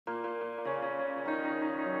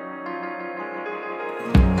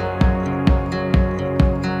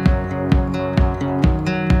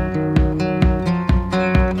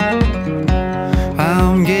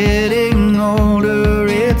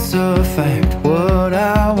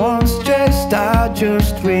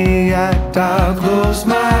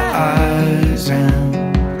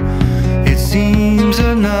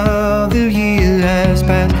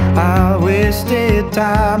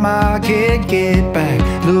time I could get back,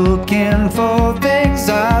 looking for things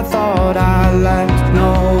I thought I lacked.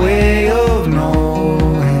 No way of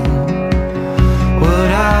knowing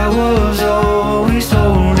what I was always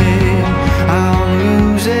holding. I'm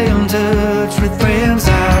losing touch with friends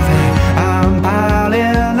I've had. I'm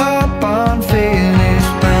piling up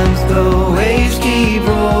unfinished plans. The waves keep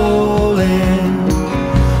rolling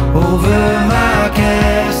over my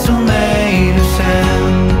castle made of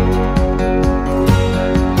sand,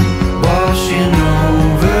 washing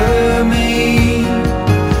over me.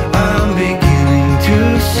 I'm beginning to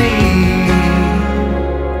see.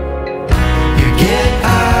 You get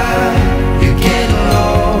high, you get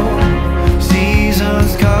low,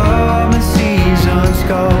 seasons come and seasons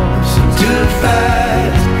go. Some too fast,